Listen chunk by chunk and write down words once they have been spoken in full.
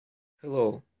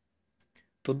Hello,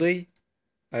 today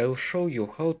I'll show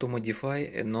you how to modify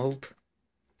an old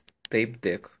tape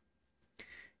deck.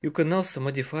 You can also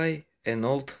modify an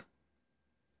old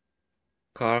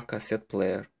car cassette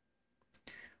player.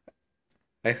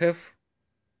 I have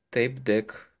tape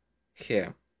deck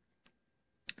here.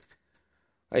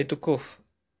 I took off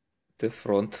the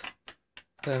front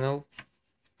panel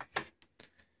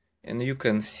and you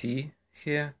can see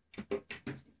here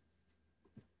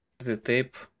the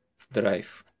tape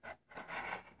drive.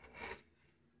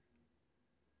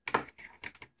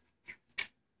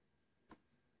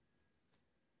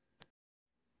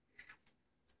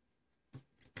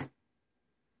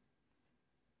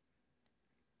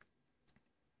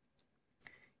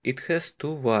 It has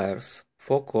two wires,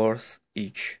 4 cores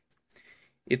each.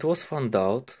 It was found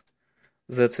out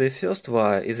that the first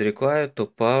wire is required to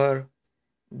power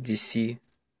DC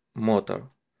motor,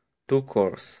 2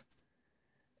 cores,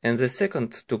 and the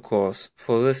second 2 cores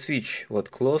for the switch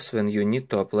what close when you need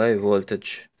to apply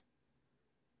voltage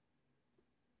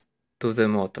to the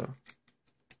motor.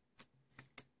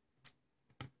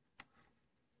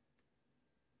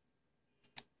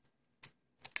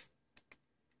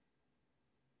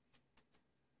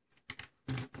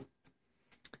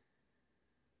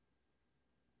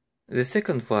 The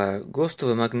second wire goes to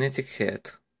the magnetic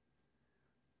head.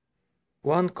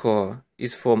 One core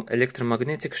is from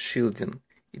electromagnetic shielding.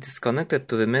 It is connected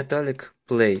to the metallic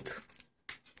plate.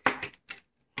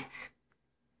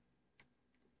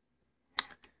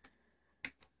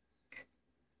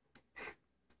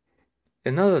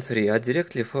 Another 3 are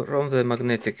directly from the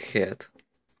magnetic head.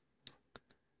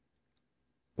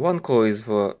 One core is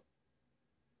for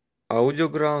audio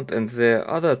ground and the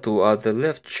other 2 are the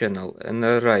left channel and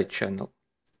the right channel.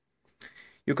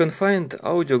 You can find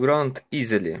audio ground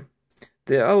easily.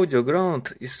 The audio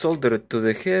ground is soldered to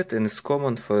the head and is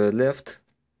common for the left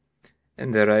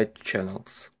and the right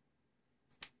channels.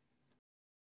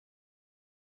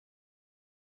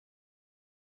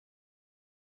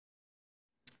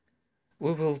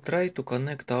 We will try to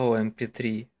connect our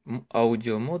mp3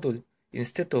 audio module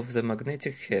instead of the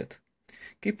magnetic head.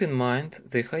 Keep in mind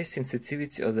the high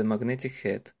sensitivity of the magnetic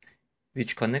head,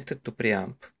 which connected to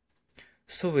preamp.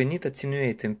 So we need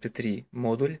attenuate mp3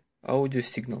 module audio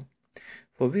signal.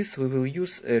 For this we will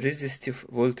use a resistive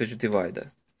voltage divider.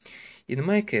 In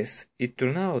my case, it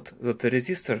turned out that the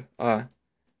resistors are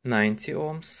 90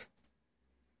 ohms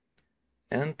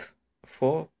and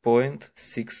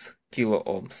 4.6 kilo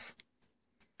ohms.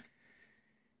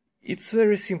 It's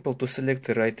very simple to select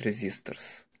the right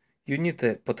resistors. You need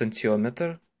a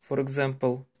potentiometer, for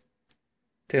example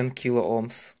 10 kilo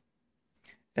ohms,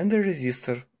 and a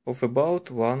resistor of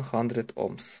about 100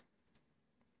 ohms.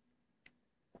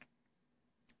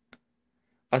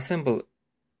 Assemble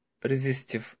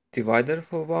resistive divider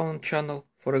for one channel,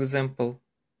 for example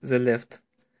the left.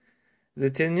 The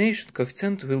attenuation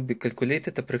coefficient will be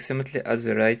calculated approximately as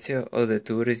the ratio of the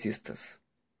two resistors.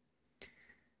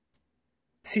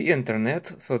 See internet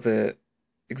for the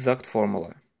exact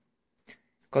formula.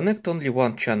 Connect only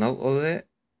one channel of the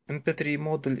mp3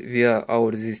 module via our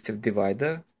resistive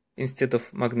divider instead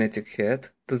of magnetic head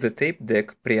to the tape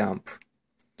deck preamp.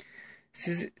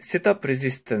 Set up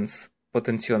resistance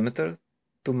potentiometer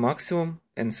to maximum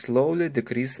and slowly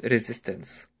decrease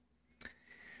resistance.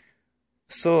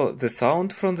 So the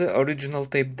sound from the original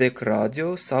tape deck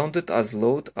radio sounded as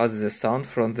loud as the sound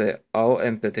from our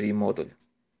mp3 module.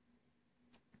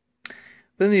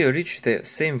 When you reach the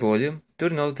same volume,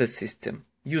 turn off the system.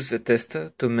 Use a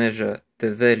tester to measure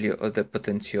the value of the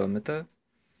potentiometer.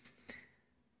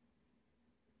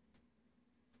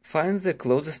 Find the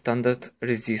closest standard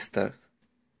resistor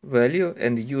value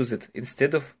and use it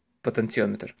instead of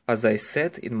potentiometer. As I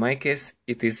said, in my case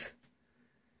it is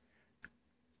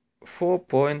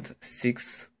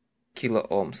 4.6 kilo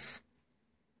ohms.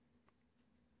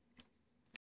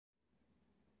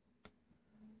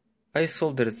 I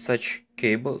soldered such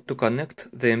cable to connect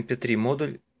the mp3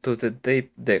 module to the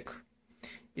tape deck.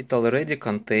 It already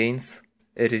contains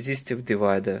a resistive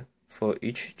divider for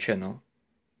each channel.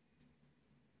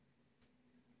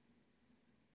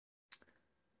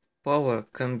 Power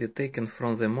can be taken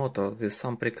from the motor with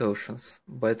some precautions,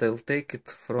 but I'll take it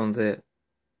from the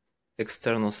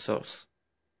external source.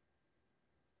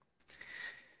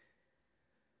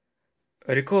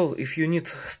 Recall, if you need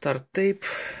start tape,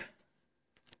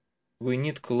 we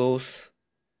need close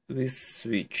this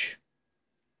switch.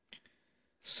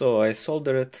 So I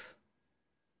soldered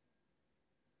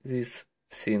this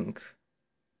thing.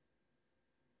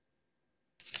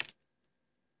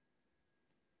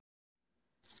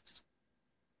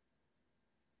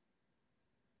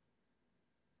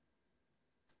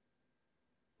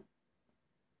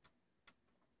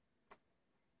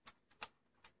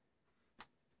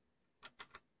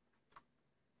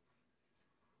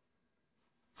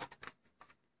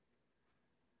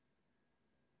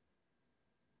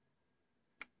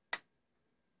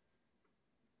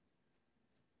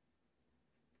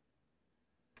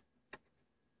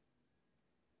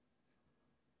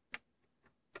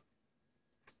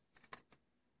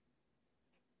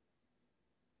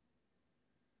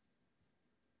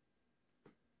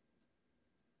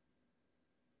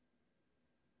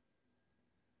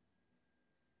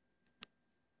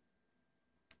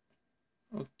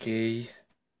 Okay.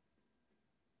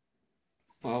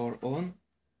 Power on.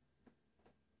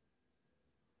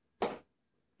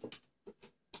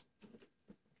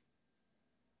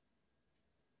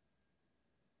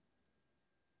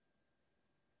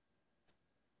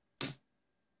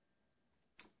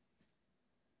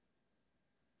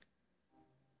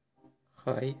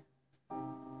 High.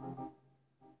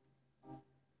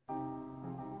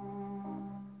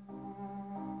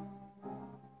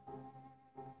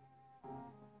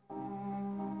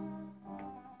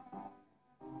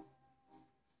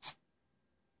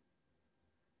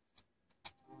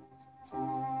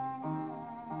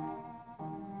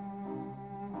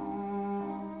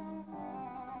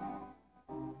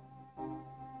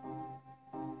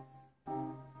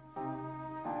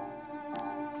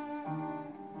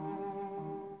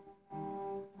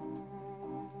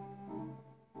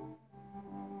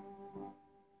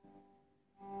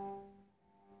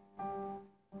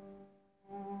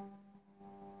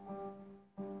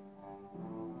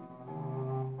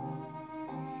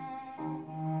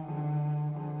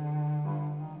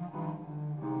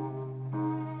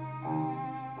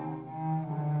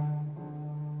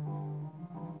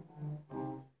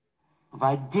 В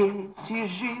Одессе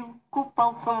жил,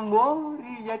 купался в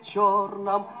море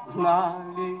черном,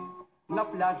 знали на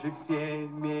пляже все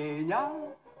меня,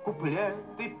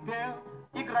 куплеты пел,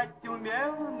 играть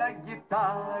умел на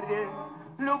гитаре,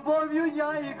 любовью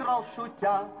я играл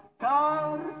шутя,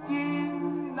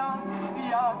 картина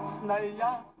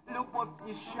ясная, любовь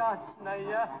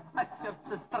несчастная, а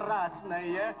сердце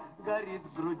страстное горит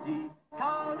в груди.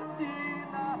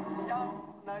 Картина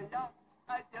ясная,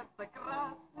 Одесса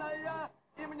красная,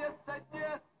 и мне с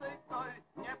Одессой той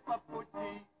не по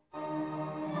пути.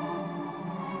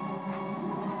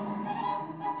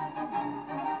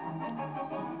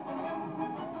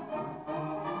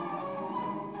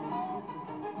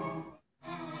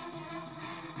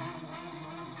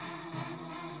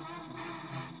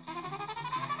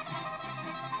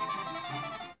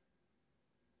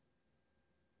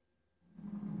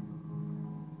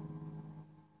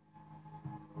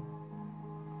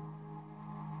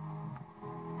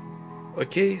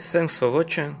 Okay, thanks for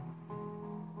watching.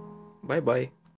 Bye bye.